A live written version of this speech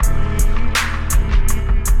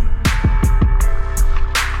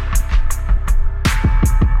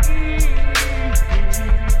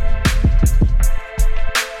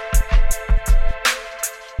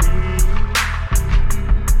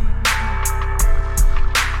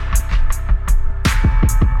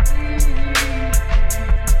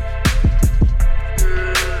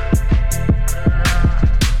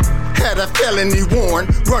felony warrant,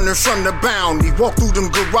 running from the bounty. Walk through them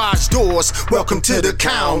garage doors, welcome to the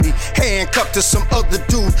county. Handcuffed to some other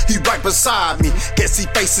dude, he right beside me. Guess he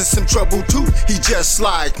facing some trouble too, he just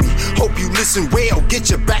like me. Hope you listen well, get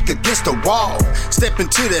your back against the wall. Step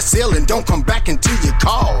into that cell and don't come back until you're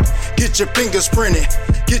called. Get your fingers printed,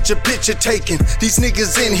 get your picture taken. These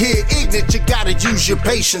niggas in here ignorant, you gotta use your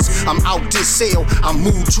patience. I'm out this cell, I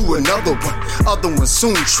move to another one. Other ones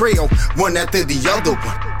soon trail, one after the other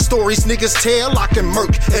one. Stories niggas tell, I can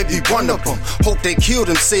murk every one of them. Hope they kill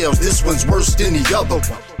themselves, this one's worse than the other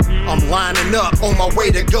one. I'm lining up on my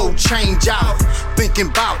way to go change out. Thinking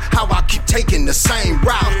about how I keep taking the same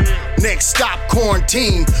route. Next stop,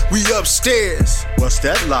 quarantine, we upstairs. What's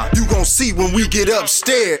that like? You gon' see when we get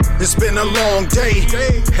upstairs. It's been a long day,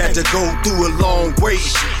 had to go through a long wait.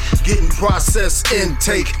 Getting process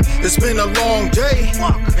intake. It's been a long day,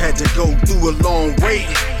 had to go through a long wait.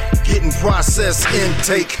 Getting process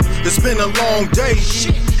intake. It's been a long day,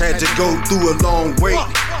 had to go through a long wait.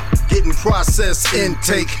 Getting process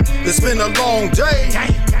intake. It's been a long day,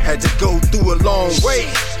 had to go through a long wait.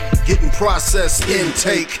 Getting process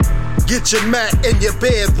intake. Get your mat and your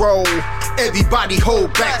bedroll. Everybody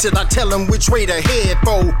hold back till I tell them which way to head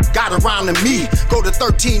for. Got around to me, go to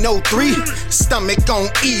 1303. Stomach on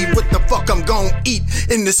E, what the fuck I'm gon' eat?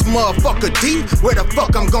 In this motherfucker deep, where the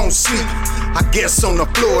fuck I'm gon' sleep? I guess on the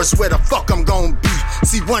floor is where the fuck I'm gon' be.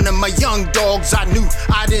 See one of my young dogs I knew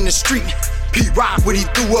out in the street. P-Rock what he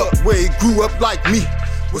threw up, where he grew up like me.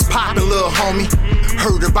 Was poppin', little homie.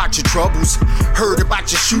 Heard about your troubles. Heard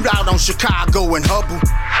about your shootout on Chicago and Hubble.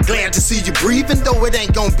 Glad to see you breathing, though it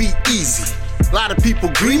ain't gon' be easy. A lot of people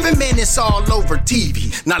grieving, man, it's all over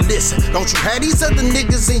TV. Now listen, don't you have these other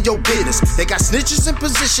niggas in your business? They got snitches in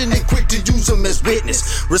position and quick to use them as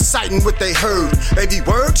witness. Reciting what they heard, every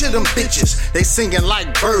word to them bitches. They singing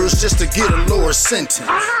like birds just to get a lower sentence.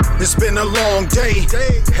 It's been a long day,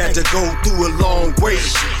 had to go through a long wait.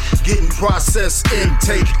 Getting process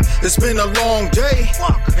intake. It's been a long day,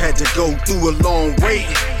 had to go through a long wait.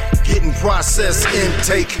 Getting process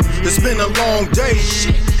intake. It's been a long day,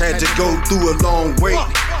 had to go through a long wait.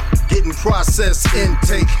 Getting process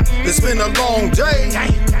intake. It's been a long day,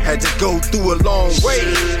 had to go through a long wait.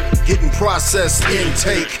 Getting process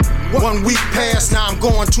intake. 1 week past, now I'm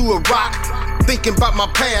going to a rock. Thinking about my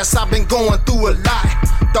past, I've been going through a lot.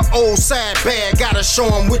 The old sad bag, gotta show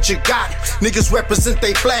them what you got. Niggas represent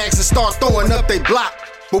they flags and start throwing up they block.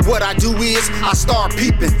 But what I do is, I start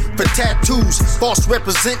peeping for tattoos. False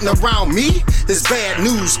representing around me is bad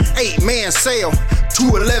news. 8-man sale,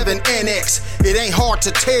 211 NX. It ain't hard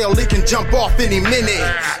to tell, it can jump off any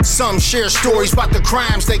minute. Some share stories about the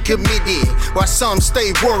crimes they committed, while some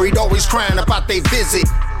stay worried, always crying about they visit.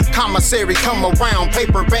 Commissary come around,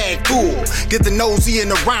 paper bag full. Get the nosy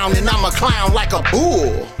in around and I'm a clown like a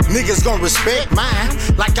bull. Niggas gon' respect mine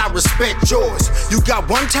like I respect yours. You got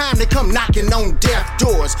one time to come knocking on death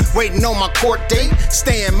doors. Waiting on my court date,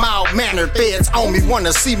 staying mild-mannered. Feds on me,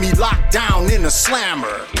 wanna see me locked down in a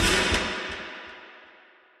slammer.